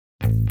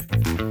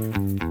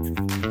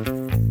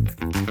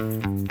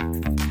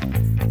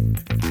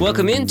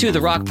Welcome into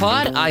the Rock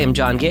Pod. I am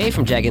John Gay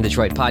from Jag and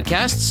Detroit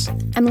Podcasts.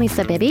 I'm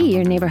Lisa Bibby,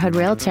 your neighborhood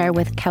realtor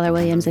with Keller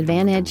Williams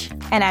Advantage.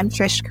 And I'm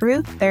Trish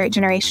Caruth,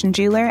 third-generation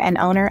jeweler and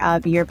owner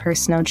of Your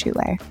Personal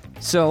Jeweler.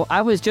 So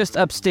I was just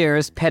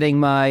upstairs petting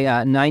my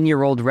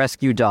 9-year-old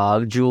rescue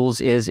dog. Jules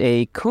is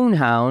a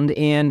coonhound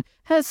and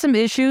has some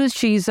issues.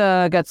 She's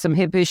got some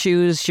hip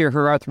issues.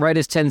 Her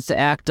arthritis tends to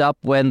act up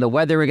when the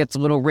weather gets a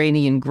little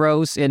rainy and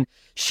gross. And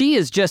she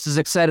is just as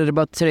excited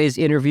about today's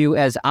interview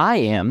as I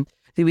am.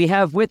 We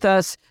have with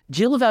us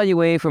Jill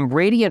Valuet from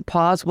Radiant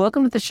Paws.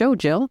 Welcome to the show,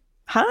 Jill.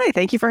 Hi,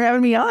 thank you for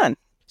having me on.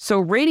 So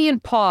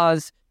Radiant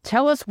Paws,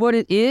 tell us what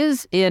it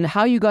is and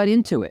how you got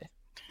into it.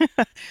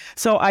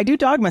 So I do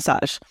dog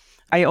massage.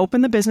 I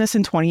opened the business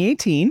in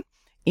 2018,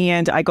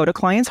 and I go to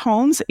clients'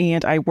 homes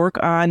and I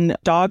work on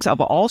dogs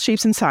of all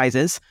shapes and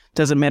sizes.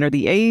 Doesn't matter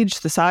the age,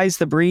 the size,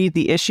 the breed,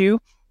 the issue.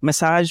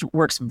 Massage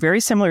works very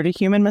similar to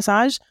human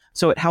massage,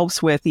 so it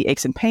helps with the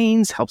aches and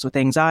pains, helps with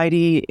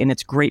anxiety, and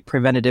it's great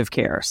preventative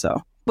care.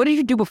 So, what did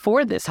you do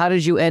before this? How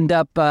did you end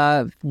up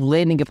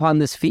landing upon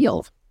this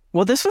field?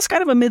 Well, this was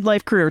kind of a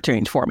midlife career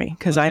change for me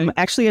because I'm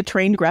actually a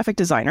trained graphic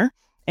designer,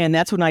 and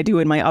that's what I do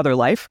in my other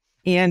life.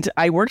 And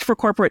I worked for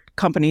corporate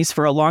companies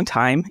for a long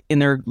time in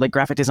their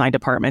graphic design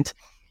department.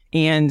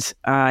 And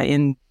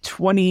in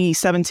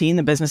 2017,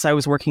 the business I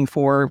was working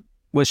for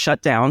was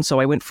shut down, so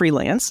I went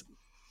freelance.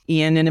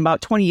 And in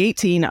about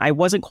 2018, I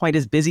wasn't quite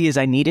as busy as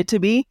I needed to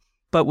be,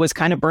 but was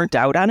kind of burnt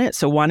out on it.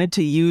 So wanted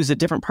to use a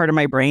different part of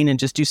my brain and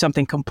just do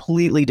something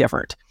completely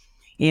different.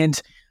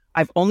 And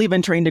I've only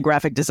been trained in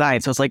graphic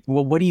design. So it's like,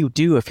 well, what do you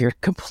do if you're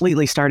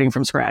completely starting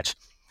from scratch?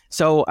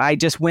 So I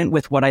just went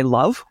with what I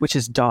love, which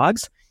is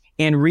dogs,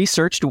 and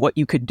researched what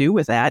you could do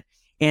with that.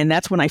 And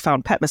that's when I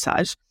found pet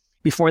massage.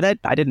 Before that,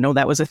 I didn't know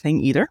that was a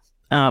thing either.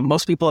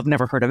 Most people have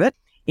never heard of it.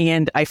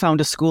 And I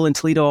found a school in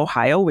Toledo,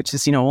 Ohio, which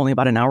is, only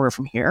about an hour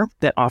from here,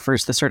 that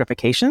offers the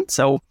certification.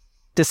 So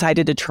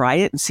decided to try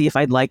it and see if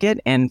I'd like it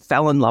and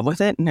fell in love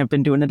with it and have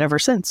been doing it ever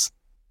since.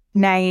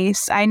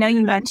 Nice. I know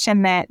you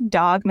mentioned that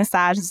dog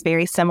massage is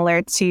very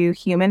similar to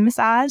human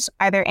massage.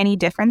 Are there any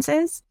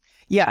differences?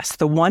 Yes.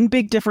 The one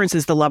big difference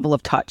is the level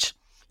of touch.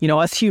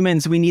 Us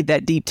humans, we need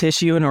that deep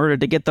tissue in order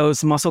to get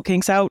those muscle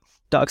kinks out.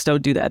 Dogs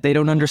don't do that. They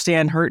don't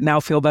understand hurt now,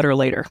 feel better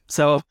later.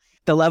 So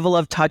the level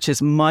of touch is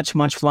much,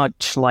 much,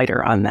 much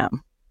lighter on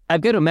them.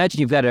 I've got to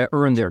imagine you've got to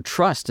earn their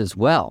trust as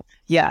well.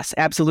 Yes,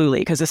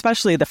 absolutely. Because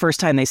especially the first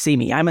time they see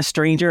me, I'm a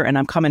stranger and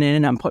I'm coming in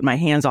and I'm putting my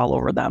hands all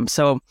over them.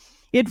 So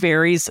it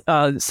varies.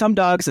 Some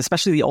dogs,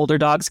 especially the older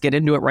dogs, get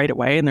into it right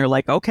away and they're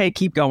like, okay,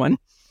 keep going.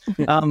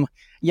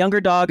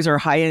 Younger dogs or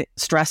high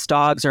stress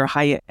dogs or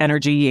high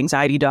energy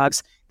anxiety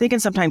dogs, they can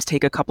sometimes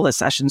take a couple of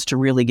sessions to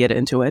really get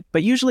into it.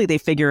 But usually they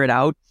figure it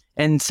out.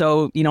 And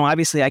so,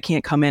 obviously I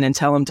can't come in and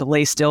tell them to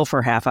lay still for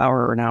a half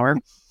hour or an hour.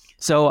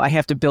 So I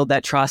have to build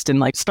that trust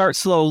and start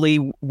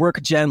slowly,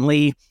 work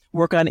gently,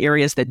 work on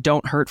areas that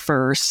don't hurt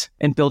first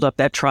and build up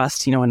that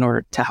trust, in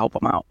order to help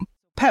them out.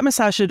 Pet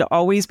massage should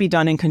always be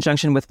done in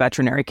conjunction with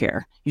veterinary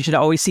care. You should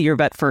always see your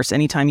vet first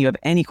anytime you have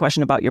any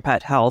question about your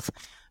pet health.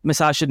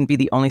 Massage shouldn't be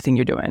the only thing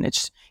you're doing.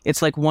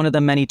 It's like one of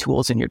the many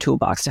tools in your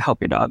toolbox to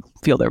help your dog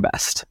feel their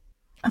best.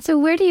 So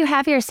where do you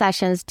have your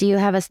sessions? Do you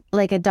have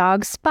a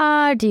dog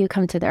spa? Do you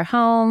come to their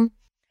home?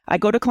 I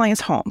go to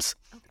clients' homes.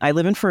 I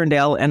live in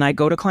Ferndale, and I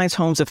go to clients'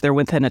 homes if they're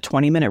within a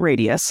 20-minute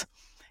radius.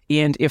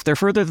 And if they're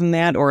further than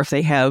that, or if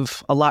they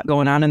have a lot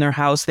going on in their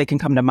house, they can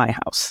come to my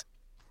house.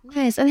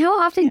 Nice. And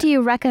how often do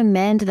you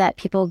recommend that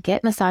people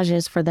get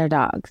massages for their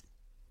dogs?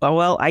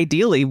 Well,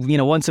 ideally,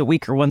 once a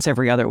week or once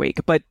every other week.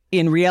 But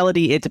in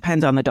reality, it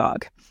depends on the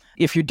dog.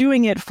 If you're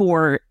doing it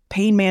for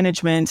pain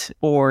management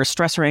or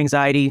stress or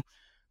anxiety,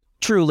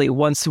 truly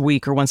once a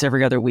week or once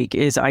every other week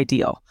is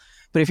ideal.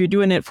 But if you're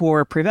doing it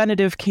for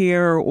preventative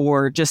care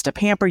or just to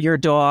pamper your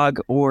dog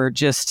or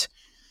just,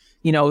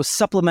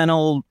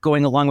 supplemental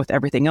going along with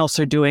everything else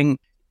they're doing,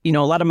 a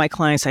lot of my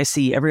clients I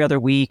see every other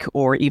week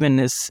or even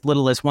as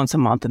little as once a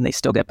month, and they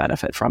still get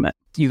benefit from it.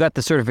 You got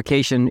the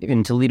certification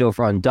in Toledo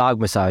on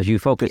dog massage. You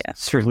focus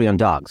strictly on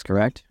dogs,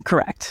 correct?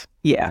 Correct.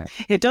 Yeah.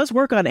 It does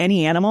work on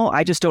any animal.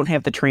 I just don't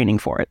have the training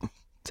for it.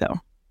 So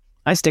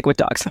I stick with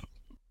dogs.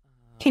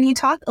 Can you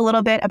talk a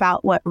little bit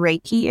about what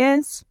Reiki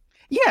is?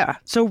 Yeah.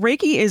 So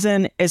Reiki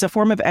is a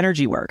form of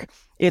energy work.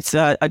 It's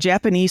a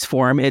Japanese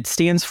form. It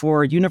stands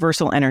for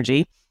universal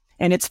energy.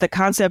 And it's the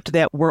concept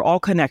that we're all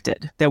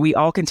connected, that we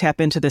all can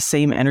tap into the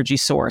same energy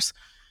source.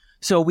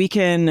 So we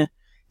can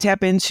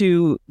tap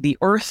into the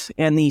earth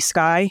and the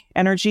sky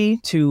energy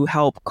to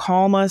help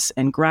calm us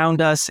and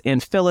ground us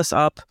and fill us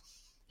up,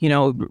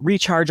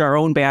 recharge our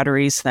own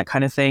batteries, that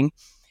kind of thing.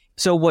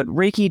 So what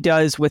Reiki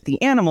does with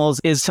the animals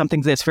is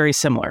something that's very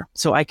similar.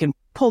 So I can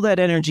pull that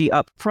energy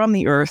up from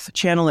the earth,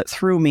 channel it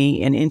through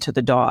me and into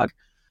the dog.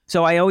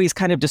 So I always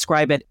kind of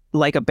describe it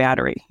like a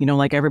battery,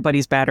 like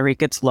everybody's battery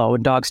gets low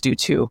and dogs do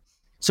too.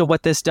 So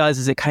what this does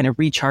is it kind of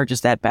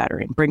recharges that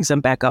battery and brings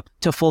them back up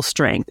to full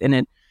strength, and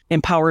it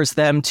empowers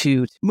them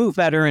to move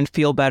better and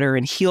feel better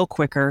and heal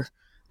quicker,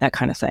 that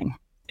kind of thing.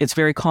 It's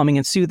very calming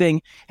and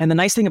soothing. And the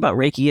nice thing about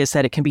Reiki is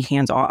that it can be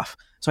hands off.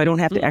 So I don't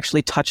have to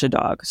actually touch a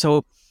dog.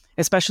 So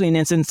especially in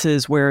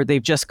instances where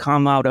they've just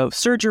come out of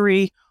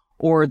surgery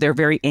or they're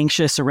very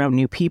anxious around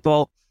new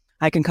people.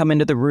 I can come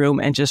into the room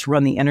and just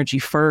run the energy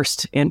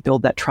first and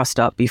build that trust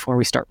up before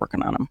we start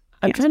working on them.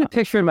 I'm trying to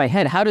picture in my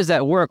head, how does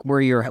that work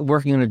where you're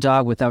working on a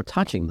dog without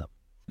touching them?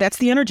 That's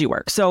the energy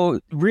work. So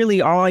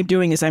really all I'm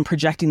doing is I'm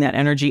projecting that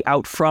energy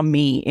out from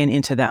me and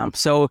into them.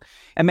 So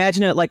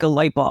imagine it like a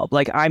light bulb,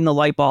 like I'm the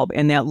light bulb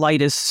and that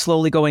light is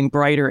slowly going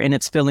brighter and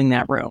it's filling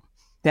that room.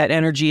 That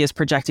energy is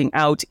projecting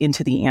out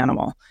into the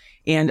animal.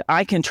 And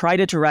I can try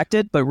to direct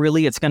it, but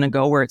really it's going to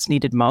go where it's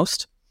needed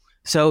most.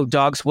 So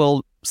dogs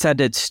will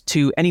send it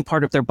to any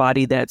part of their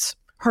body that's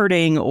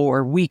hurting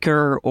or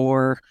weaker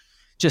or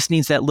just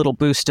needs that little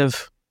boost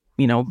of,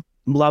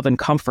 love and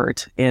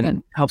comfort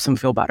and helps them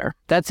feel better.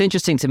 That's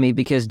interesting to me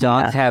because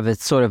dogs have a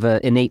sort of an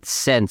innate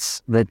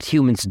sense that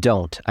humans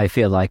don't, I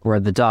feel like, where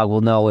the dog will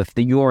know if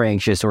you're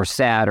anxious or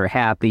sad or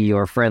happy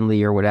or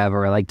friendly or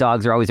whatever. Like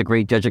dogs are always a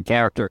great judge of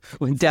character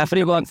when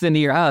definitely walks into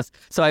your house.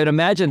 So I would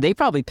imagine they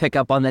probably pick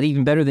up on that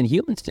even better than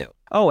humans do.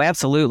 Oh,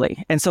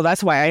 absolutely. And so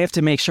that's why I have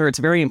to make sure it's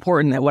very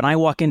important that when I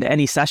walk into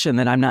any session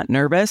that I'm not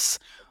nervous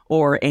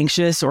or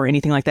anxious or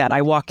anything like that.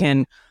 I walk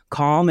in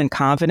calm and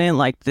confident,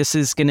 like this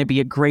is going to be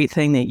a great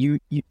thing that you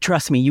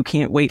trust me, you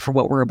can't wait for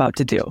what we're about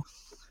to do.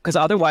 Because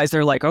otherwise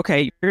they're like,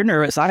 okay, you're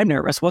nervous, I'm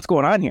nervous, what's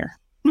going on here?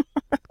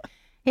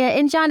 Yeah,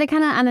 and John, to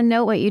kind of on a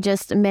note what you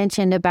just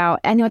mentioned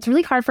about, I know it's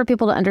really hard for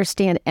people to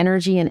understand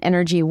energy and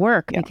energy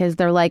work because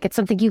they're like, it's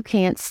something you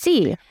can't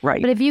see. Right.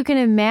 But if you can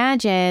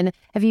imagine,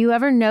 if you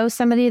ever know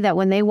somebody that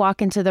when they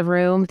walk into the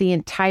room, the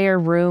entire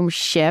room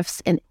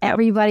shifts and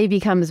everybody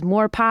becomes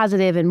more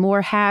positive and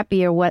more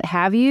happy or what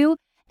have you,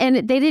 and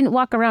they didn't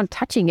walk around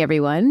touching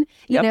everyone.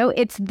 You know,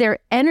 it's their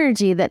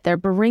energy that they're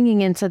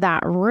bringing into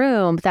that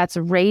room that's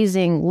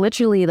raising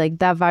literally like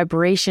that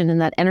vibration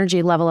and that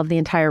energy level of the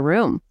entire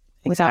room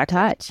without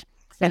touch.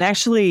 And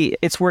actually,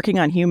 it's working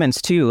on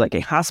humans too. Like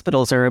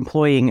hospitals are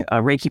employing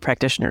Reiki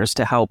practitioners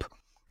to help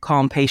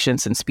calm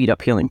patients and speed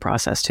up healing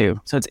process too.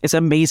 So it's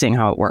amazing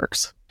how it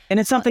works. And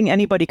it's something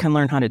anybody can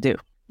learn how to do.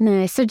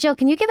 Nice. So Jill,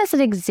 can you give us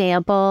an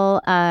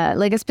example,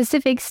 like a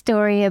specific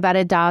story about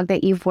a dog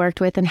that you've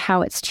worked with and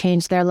how it's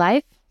changed their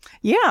life?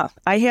 Yeah,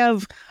 I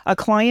have a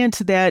client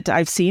that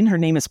I've seen. Her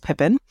name is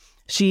Pippin.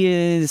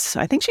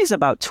 I think she's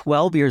about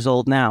 12 years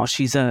old now.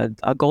 She's a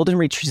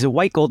she's a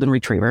white golden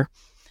retriever.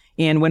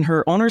 And when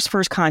her owners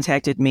first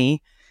contacted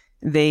me,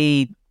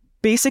 they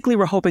basically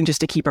were hoping just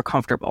to keep her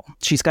comfortable.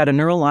 She's got a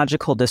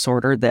neurological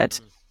disorder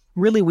that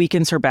really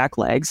weakens her back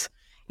legs.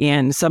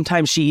 And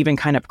sometimes she even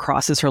kind of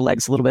crosses her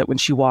legs a little bit when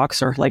she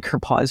walks or like her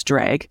paws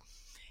drag.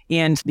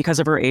 And because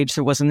of her age,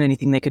 there wasn't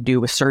anything they could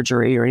do with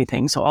surgery or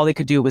anything. So all they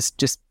could do was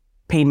just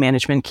pain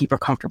management, keep her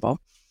comfortable.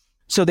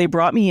 So they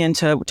brought me in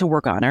to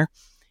work on her.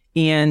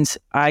 And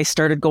I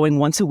started going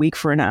once a week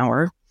for an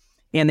hour.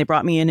 And they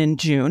brought me in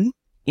June.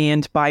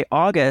 And by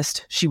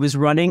August, she was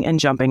running and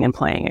jumping and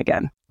playing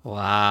again.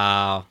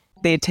 Wow.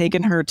 They had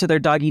taken her to their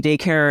doggy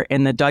daycare,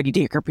 and the doggy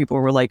daycare people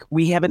were like,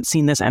 we haven't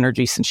seen this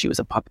energy since she was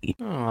a puppy.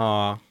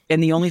 Aww.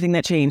 And the only thing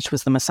that changed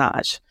was the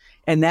massage.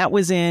 And that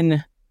was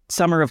in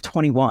summer of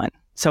 21.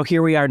 So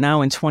here we are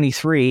now in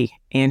 23,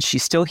 and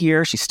she's still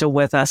here, she's still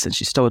with us, and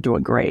she's still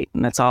doing great.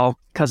 And that's all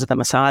because of the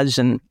massage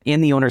and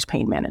in the owner's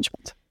pain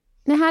management.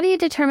 Now, how do you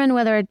determine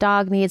whether a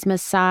dog needs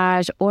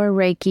massage or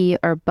Reiki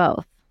or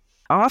both?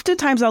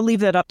 Oftentimes, I'll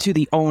leave that up to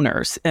the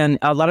owners. And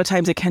a lot of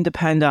times it can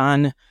depend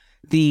on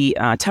the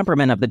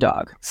temperament of the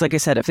dog. So like I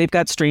said, if they've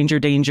got stranger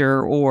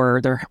danger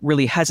or they're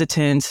really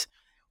hesitant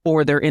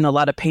or they're in a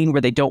lot of pain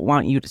where they don't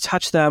want you to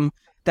touch them,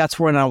 that's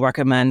when I'll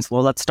recommend,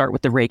 well, let's start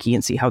with the Reiki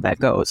and see how that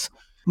goes.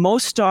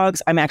 Most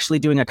dogs, I'm actually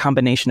doing a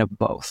combination of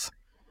both.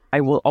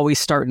 I will always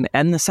start and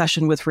end the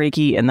session with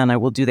Reiki, and then I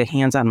will do the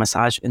hands-on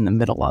massage in the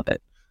middle of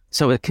it.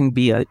 So it can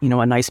be a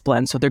nice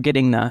blend. So they're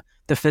getting the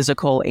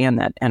physical and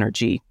that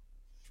energy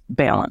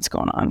balance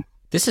going on.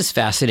 This is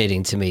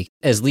fascinating to me.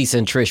 As Lisa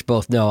and Trish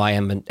both know, I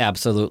am an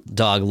absolute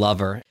dog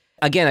lover.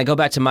 Again, I go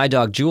back to my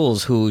dog,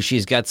 Jules, who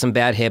she's got some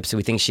bad hips.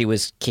 We think she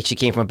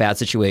came from a bad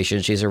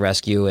situation. She's a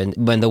rescue. And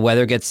when the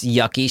weather gets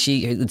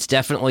yucky, it's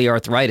definitely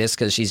arthritis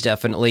because she's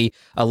definitely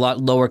a lot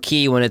lower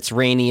key when it's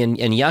rainy and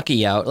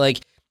yucky out.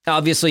 Like,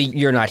 obviously,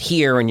 you're not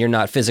here and you're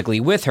not physically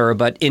with her.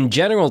 But in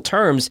general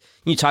terms,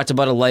 you talked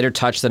about a lighter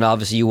touch than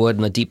obviously you would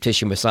in a deep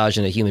tissue massage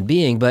in a human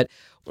being. But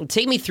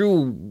take me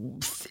through,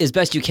 as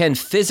best you can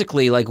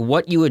physically, like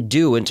what you would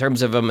do in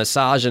terms of a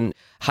massage and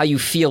how you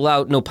feel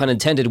out, no pun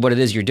intended, what it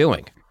is you're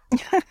doing.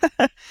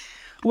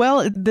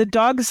 Well, the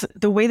dogs,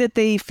 the way that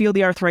they feel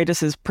the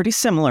arthritis is pretty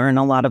similar in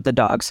a lot of the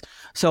dogs.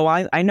 So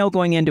I know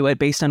going into it,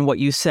 based on what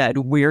you said,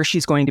 where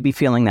she's going to be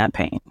feeling that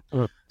pain.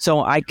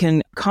 So I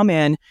can come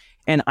in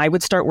and I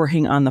would start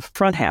working on the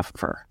front half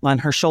of her, on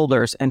her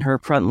shoulders and her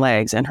front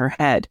legs and her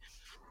head.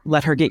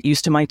 Let her get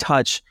used to my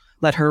touch.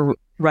 Let her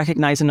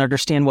recognize and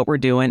understand what we're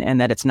doing and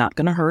that it's not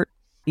going to hurt,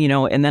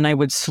 and then I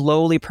would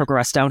slowly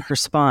progress down her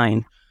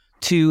spine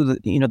to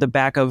the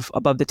back of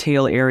above the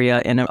tail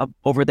area and up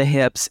over the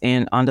hips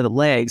and onto the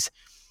legs.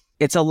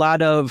 It's a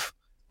lot of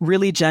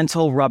really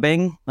gentle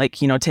rubbing, like,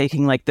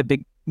 taking like the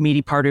big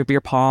meaty part of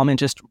your palm and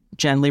just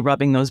gently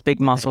rubbing those big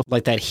muscles.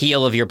 Like that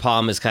heel of your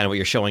palm is kind of what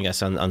you're showing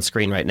us on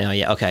screen right now.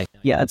 Yeah, okay.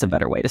 Yeah, that's a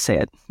better way to say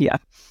it. Yeah.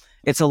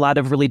 It's a lot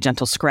of really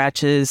gentle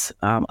scratches,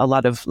 a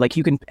lot of like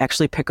you can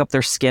actually pick up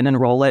their skin and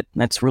roll it.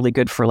 That's really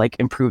good for like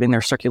improving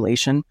their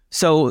circulation.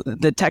 So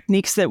the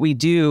techniques that we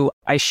do,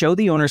 I show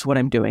the owners what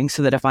I'm doing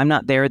so that if I'm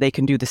not there, they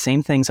can do the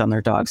same things on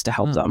their dogs to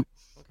help them.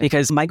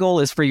 Because my goal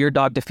is for your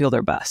dog to feel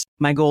their best.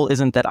 My goal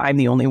isn't that I'm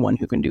the only one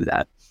who can do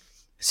that.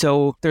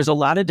 So there's a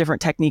lot of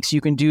different techniques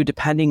you can do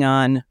depending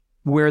on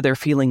where they're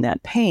feeling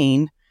that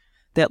pain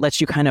that lets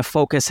you kind of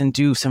focus and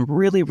do some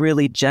really,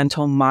 really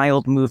gentle,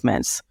 mild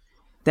movements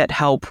that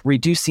help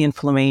reduce the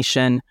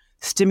inflammation,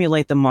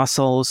 stimulate the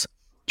muscles,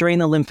 drain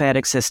the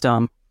lymphatic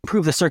system,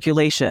 improve the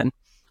circulation.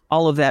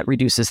 All of that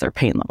reduces their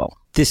pain level.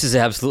 This is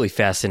absolutely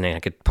fascinating.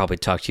 I could probably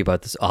talk to you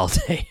about this all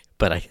day,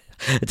 but I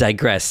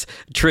digress.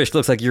 Trish,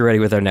 looks like you're ready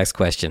with our next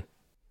question.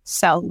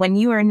 So when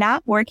you are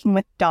not working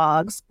with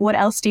dogs, what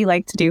else do you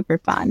like to do for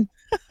fun?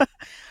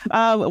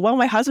 Well,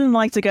 my husband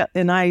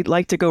and I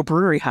like to go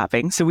brewery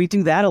hopping. So we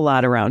do that a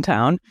lot around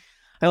town.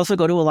 I also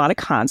go to a lot of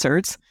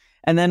concerts.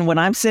 And then when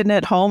I'm sitting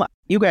at home,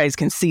 you guys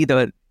can see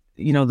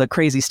the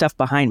crazy stuff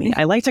behind me.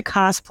 I like to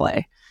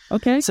cosplay.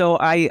 Okay. So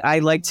I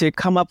like to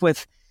come up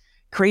with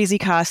crazy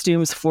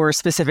costumes for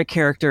specific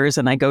characters.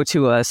 And I go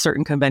to a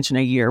certain convention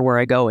a year where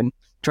I go and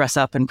dress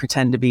up and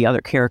pretend to be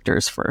other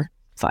characters for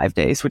 5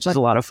 days, which is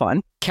a lot of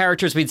fun.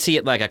 Characters we'd see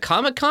at like a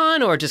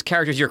Comic-Con or just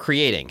characters you're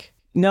creating?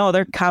 No,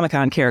 they're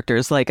Comic-Con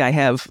characters. Like I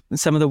have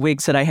some of the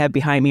wigs that I have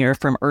behind me are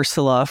from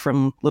Ursula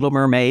from Little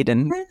Mermaid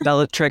and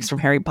Bellatrix from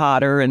Harry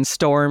Potter and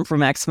Storm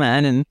from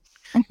X-Men and,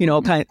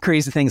 kind of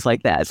crazy things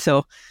like that.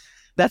 So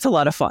that's a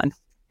lot of fun.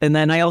 And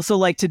then I also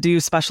like to do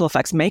special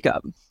effects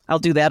makeup. I'll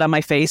do that on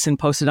my face and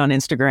post it on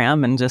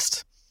Instagram and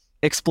just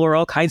explore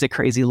all kinds of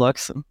crazy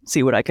looks and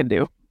see what I can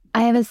do.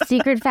 I have a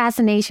secret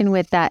fascination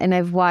with that. And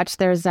I've watched,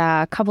 there's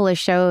a couple of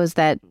shows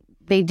that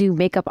they do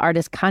makeup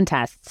artist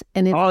contests.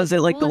 And it's is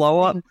it like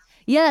Glow Up?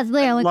 Yes,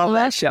 I love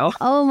that show.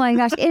 Oh my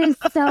gosh, it is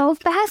so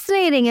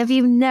fascinating. If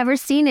you've never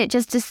seen it,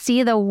 just to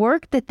see the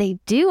work that they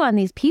do on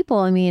these people.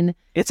 I mean,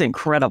 it's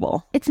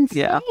incredible. It's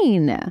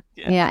insane.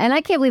 Yeah. And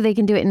I can't believe they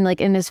can do it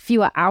in as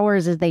few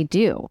hours as they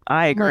do.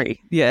 I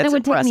agree. Yeah, it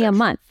would take me a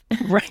month.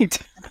 Right.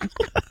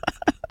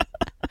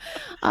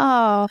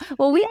 Oh,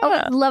 well, we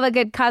always love a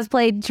good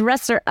cosplay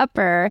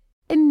dresser-upper.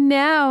 And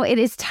now it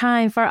is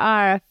time for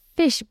our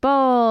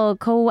fishbowl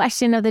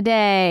question of the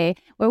day,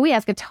 where we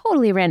ask a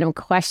totally random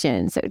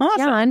question. So, awesome.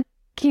 John,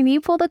 can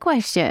you pull the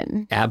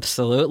question?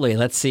 Absolutely.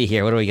 Let's see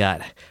here. What do we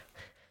got?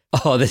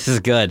 Oh, this is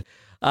good.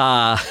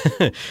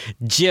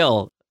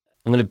 Jill,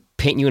 I'm going to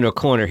paint you in a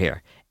corner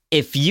here.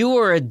 If you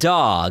were a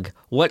dog,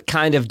 what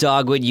kind of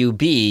dog would you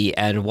be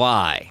and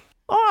why?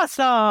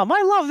 Awesome.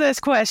 I love this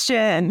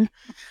question.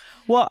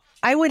 Well,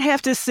 I would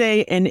have to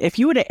say, and if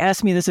you would have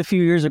asked me this a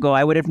few years ago,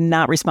 I would have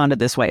not responded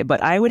this way,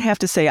 but I would have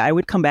to say I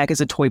would come back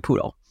as a toy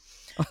poodle.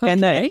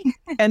 Okay.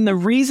 And the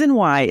reason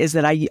why is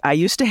that I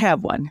used to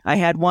have one. I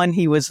had one.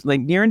 He was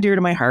like near and dear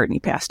to my heart, and he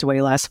passed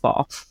away last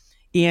fall.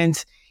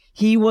 And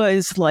he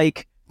was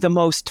like the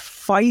most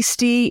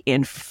feisty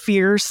and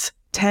fierce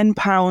 10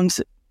 pounds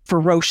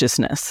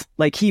ferociousness.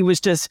 Like he was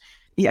just,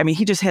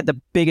 he just had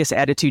the biggest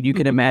attitude you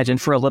can imagine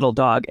for a little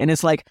dog. And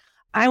it's like,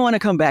 I want to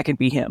come back and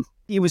be him.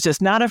 He was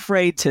just not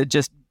afraid to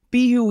just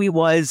be who he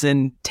was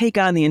and take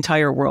on the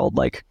entire world,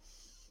 like,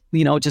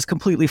 just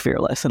completely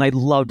fearless. And I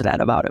loved that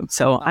about him.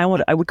 So I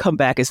would come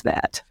back as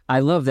that.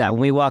 I love that.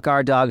 When we walk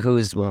our dog,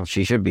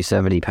 she should be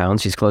 70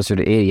 pounds. She's closer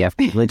to 80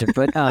 after winter,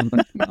 but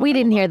we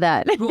didn't hear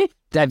that.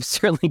 I've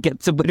certainly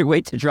get some winter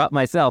weight to drop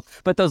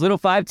myself. But those little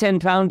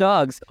 5-10 pound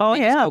dogs,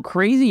 go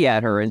crazy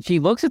at her. And she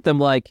looks at them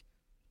like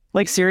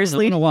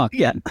seriously? I'm gonna walk.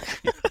 Yeah.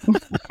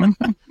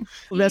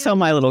 That's how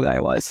my little guy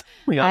was.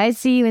 Yep. I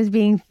see you as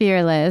being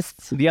fearless.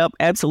 Yep,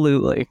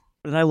 absolutely.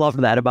 And I loved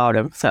that about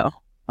him. So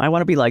I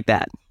want to be like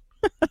that.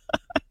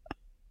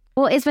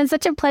 Well, it's been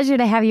such a pleasure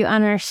to have you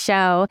on our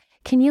show.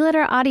 Can you let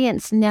our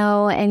audience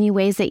know any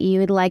ways that you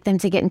would like them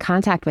to get in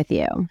contact with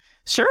you?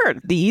 Sure.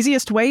 The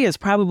easiest way is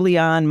probably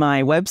on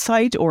my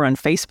website or on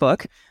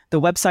Facebook.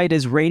 The website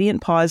is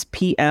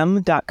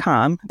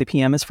radiantpawspm.com. The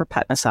PM is for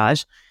pet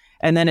massage.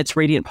 And then it's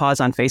Radiant Paws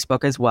on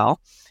Facebook as well.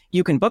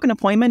 You can book an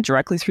appointment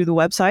directly through the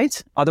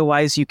website.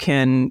 Otherwise, you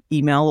can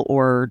email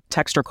or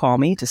text or call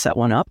me to set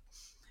one up.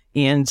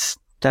 And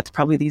that's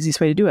probably the easiest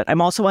way to do it.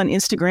 I'm also on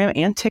Instagram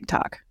and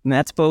TikTok. And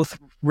that's both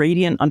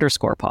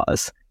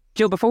Radiant_Paws.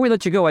 Jill, before we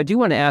let you go, I do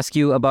want to ask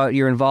you about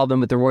your involvement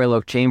with the Royal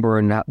Oak Chamber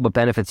and what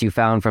benefits you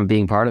found from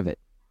being part of it.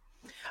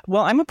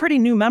 Well, I'm a pretty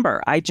new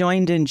member. I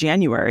joined in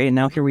January, and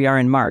now here we are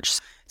in March.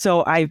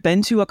 So I've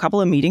been to a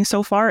couple of meetings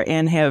so far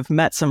and have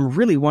met some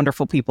really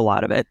wonderful people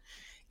out of it.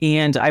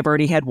 And I've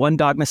already had one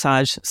dog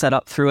massage set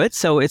up through it.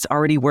 So it's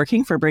already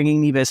working for bringing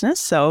me business.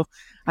 So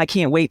I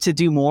can't wait to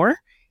do more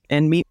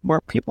and meet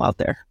more people out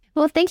there.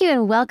 Well, thank you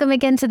and welcome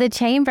again to the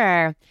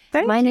Chamber.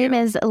 My name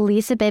is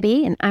Lisa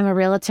Bibby, and I'm a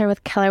realtor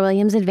with Keller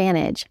Williams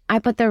Advantage. I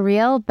put the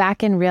real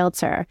back in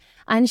realtor.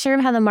 Unsure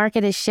of how the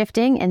market is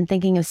shifting and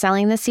thinking of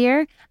selling this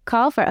year?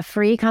 Call for a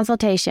free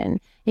consultation.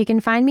 You can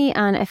find me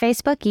on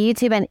Facebook,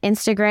 YouTube, and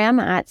Instagram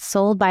at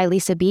Sold by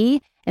Lisa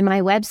B, and my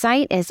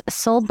website is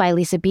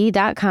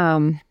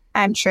soldbylisab.com.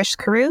 I'm Trish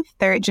Carew,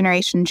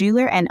 third-generation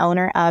jeweler and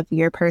owner of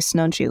Your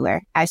Personal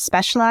Jeweler. I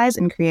specialize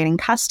in creating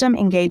custom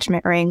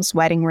engagement rings,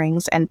 wedding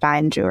rings, and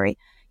fine jewelry.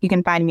 You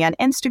can find me on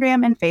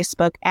Instagram and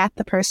Facebook at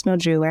The Personal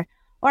Jeweler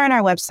or on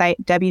our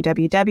website,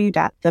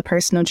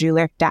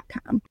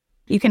 www.thepersonaljeweler.com.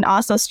 You can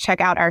also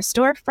check out our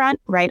storefront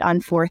right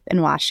on 4th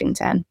in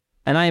Washington.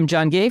 And I am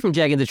John Gay from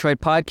Jag in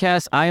Detroit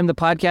Podcast. I am the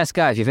podcast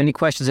guy. If you have any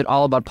questions at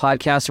all about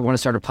podcasts or want to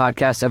start a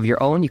podcast of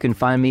your own, you can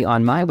find me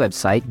on my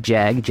website,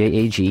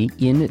 J-A-G,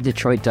 in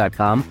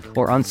Detroit.com,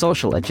 or on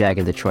social at Jag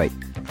in Detroit.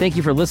 Thank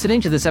you for listening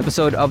to this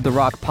episode of The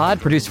Rock Pod,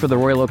 produced for the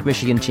Royal Oak,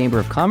 Michigan Chamber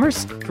of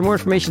Commerce. For more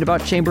information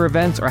about chamber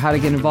events or how to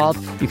get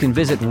involved, you can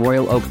visit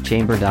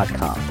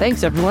royaloakchamber.com.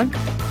 Thanks, everyone.